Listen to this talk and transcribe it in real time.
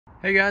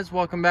Hey guys,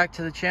 welcome back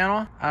to the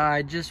channel.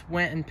 I just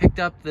went and picked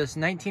up this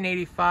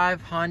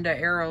 1985 Honda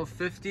Aero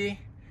 50.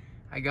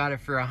 I got it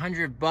for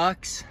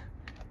 $100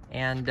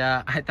 and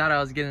I thought I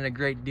was getting a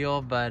great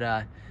deal,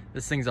 but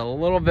this thing's a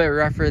little bit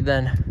rougher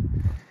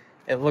than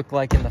it looked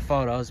like in the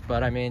photos.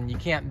 But I mean, you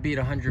can't beat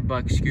a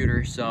 $100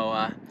 scooter,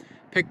 so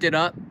picked it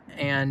up,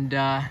 and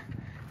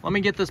let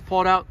me get this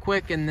pulled out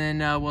quick and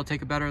then we'll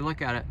take a better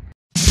look at it.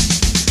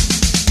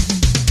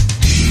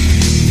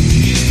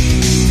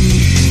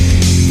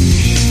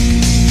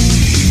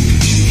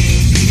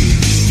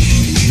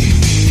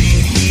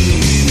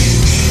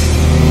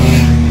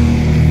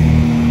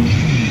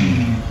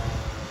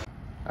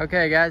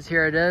 Okay guys,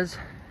 here it is.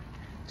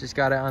 Just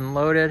got it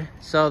unloaded.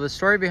 So the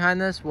story behind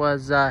this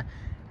was I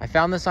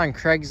found this on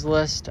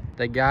Craigslist.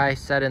 The guy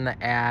said in the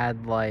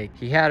ad, like,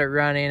 he had it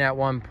running at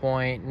one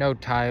point, no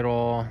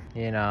title,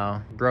 you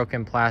know,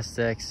 broken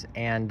plastics,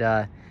 and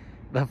the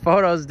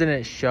photos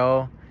didn't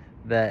show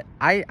that.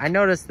 I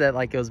noticed that,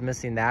 like, it was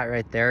missing that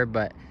right there,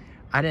 but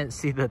I didn't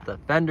see that the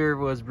fender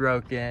was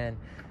broken,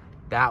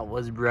 that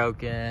was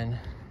broken,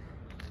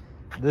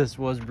 this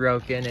was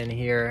broken in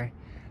here.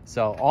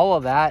 So all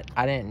of that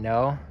I didn't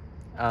know.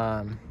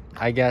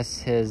 I guess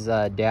his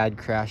dad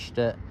crashed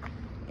it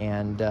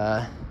and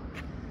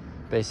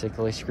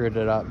basically screwed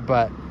it up,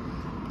 but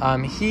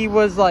he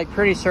was like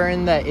pretty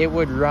certain that it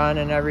would run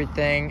and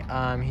everything.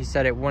 He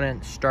said it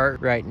wouldn't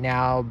start right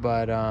now,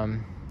 but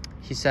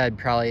he said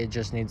probably it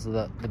just needs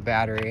the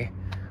battery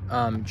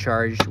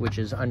charged, which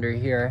is under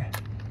here.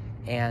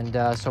 And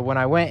so when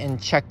I went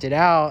and checked it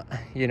out,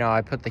 you know,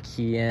 I put the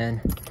key in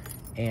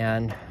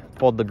and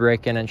pulled the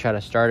brake in and tried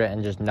to start it,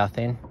 and just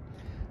nothing.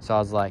 So I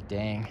was like,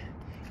 dang.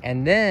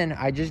 And then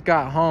I just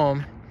got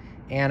home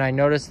and I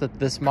noticed that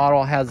this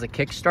model has a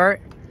kickstart,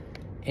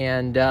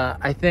 and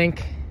I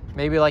think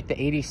maybe like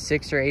the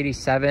 86 or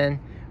 87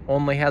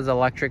 only has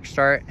electric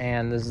start,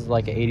 and this is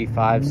like an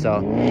 85, so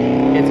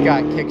it's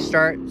got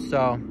kickstart.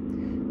 So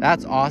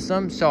that's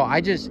awesome. So I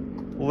just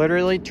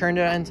literally turned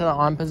it into the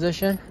on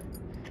position,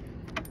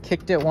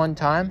 kicked it one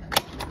time,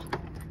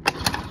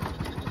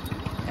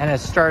 and it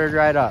started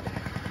right up.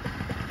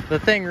 The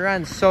thing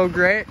runs so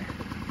great.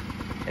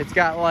 It's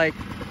got like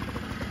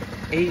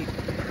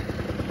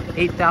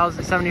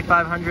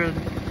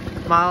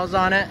 7,500 miles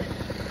on it.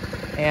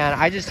 And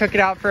I just took it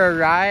out for a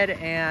ride,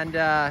 and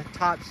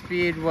top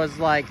speed was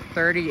like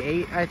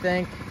 38, I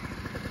think,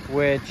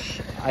 which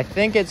I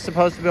think it's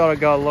supposed to be able to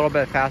go a little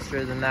bit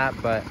faster than that,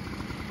 but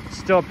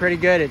still pretty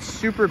good. It's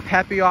super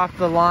peppy off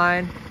the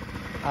line.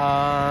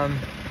 Yeah,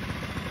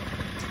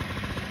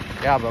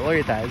 but look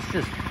at that. It's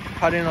just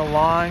putting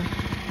along.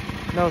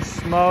 No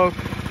smoke.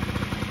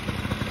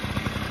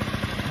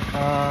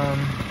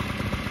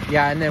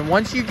 Yeah, and then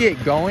once you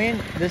get going,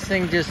 this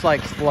thing just like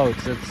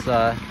floats. It's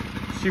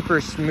super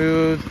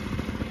smooth.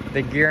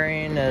 The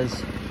gearing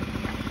is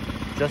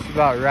just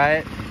about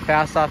right,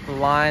 fast off the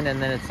line, and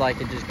then it's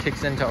like it just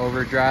kicks into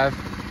overdrive.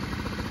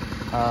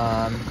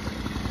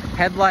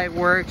 Headlight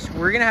works.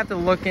 We're gonna have to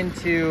look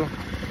into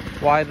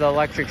why the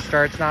electric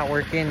start's not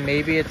working.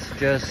 Maybe it's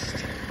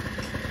just,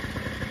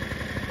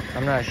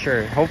 I'm not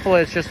sure.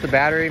 Hopefully it's just the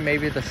battery.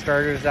 Maybe the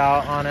starter's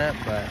out on it,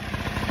 but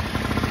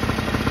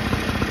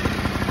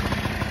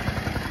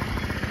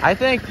I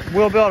think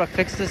we'll be able to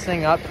fix this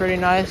thing up pretty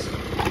nice.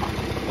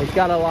 It's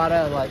got a lot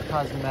of like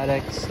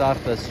cosmetic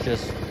stuff that's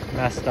just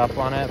messed up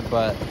on it,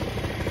 but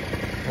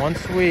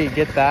once we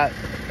get that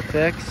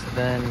fixed,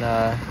 then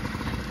I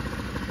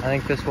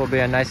think this will be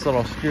a nice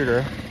little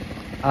scooter.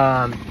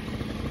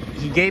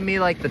 He gave me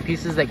like the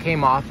pieces that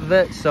came off of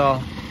it,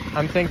 so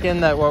I'm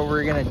thinking that what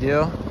we're gonna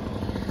do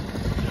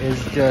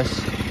is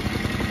just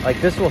like,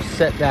 this will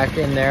sit back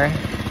in there,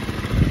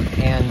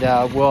 and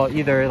we'll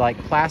either like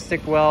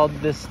plastic weld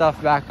this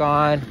stuff back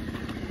on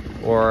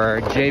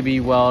or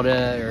JB weld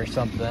it or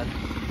something.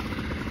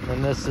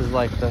 And this is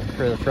like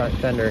for the front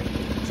fender.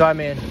 So I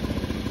mean,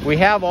 we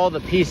have all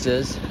the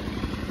pieces,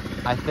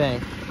 I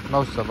think,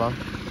 most of them,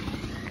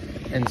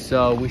 and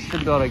so we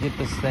should be able to get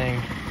this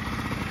thing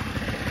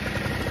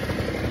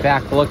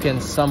back looking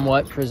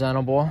somewhat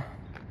presentable.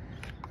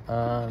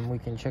 We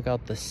can check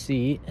out the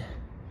seat.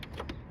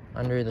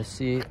 Under the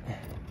seat,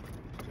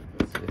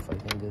 let's see if I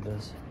can do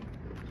this.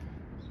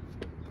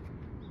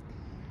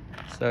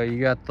 So you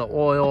got the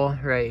oil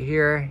right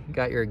here, you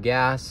got your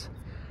gas.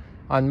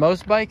 On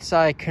most bikes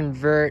I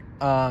convert,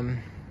 I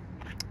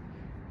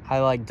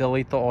like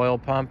delete the oil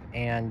pump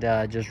and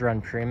just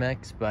run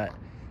premix, but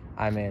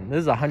I mean,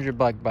 this is a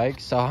 $100 bike,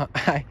 so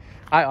I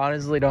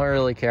honestly don't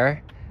really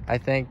care. I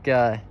think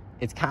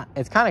it's kind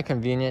of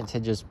convenient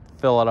to just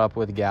fill it up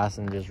with gas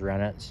and just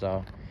run it.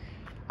 So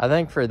I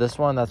think for this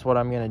one, that's what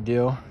I'm gonna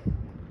do.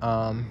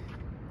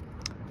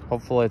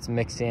 Hopefully it's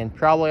mixing.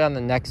 Probably on the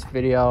next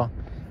video,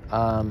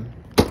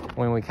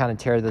 when we kind of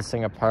tear this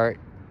thing apart,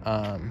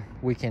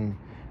 we can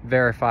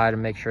verify to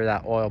make sure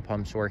that oil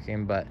pump's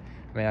working. But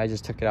I mean, I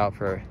just took it out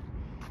for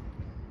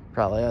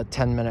probably a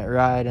 10-minute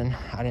ride and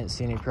I didn't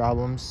see any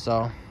problems.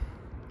 So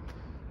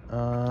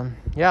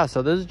yeah,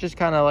 so this is just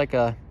kind of like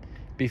a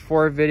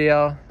before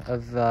video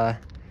of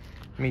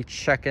me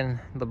checking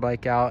the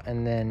bike out,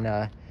 and then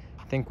I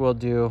think we'll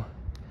do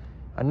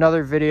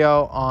another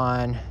video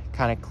on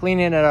kind of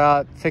cleaning it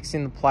up,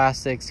 fixing the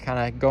plastics, kind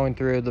of going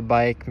through the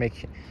bike,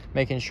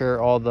 making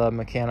sure all the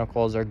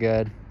mechanicals are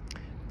good.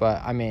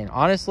 But I mean,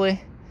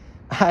 honestly,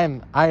 I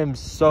am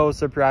so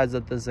surprised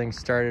that this thing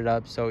started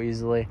up so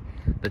easily.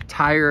 The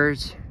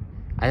tires,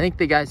 I think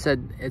the guy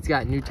said it's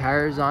got new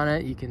tires on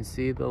it. You can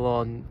see the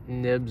little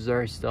nibs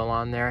are still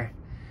on there.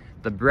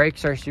 The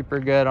brakes are super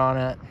good on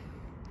it.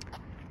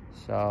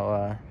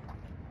 So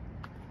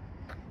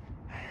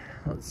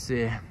let's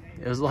see,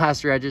 it was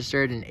last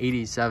registered in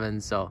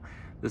 '87, so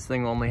this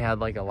thing only had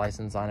like a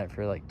license on it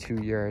for like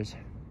 2 years.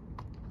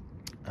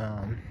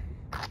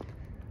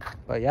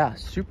 But yeah,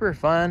 super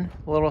fun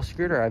little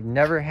scooter. I've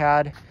never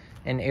had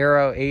an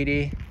Aero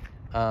 80.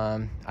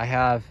 I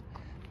have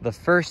the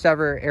first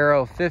ever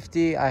Aero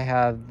 50. I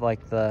have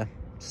like the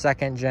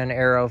second gen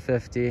Aero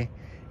 50,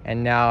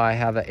 and now I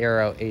have an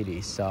Aero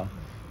 80. So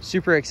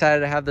super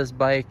excited to have this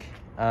bike.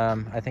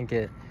 I think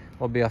it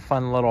will be a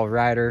fun little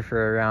rider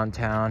for around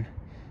town.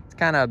 It's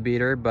kind of a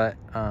beater, but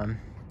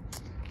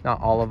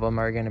not all of them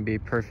are going to be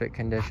perfect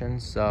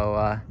conditions. So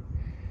I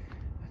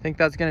think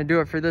that's going to do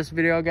it for this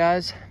video,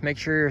 guys. Make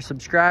sure you're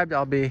subscribed.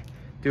 I'll be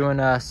doing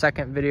a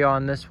second video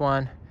on this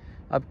one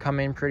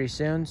upcoming pretty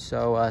soon,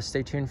 so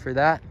stay tuned for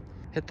that.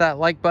 Hit that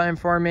like button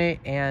for me,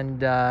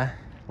 and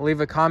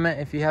leave a comment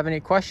if you have any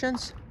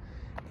questions,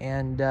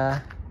 and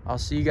I'll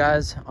see you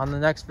guys on the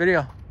next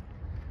video.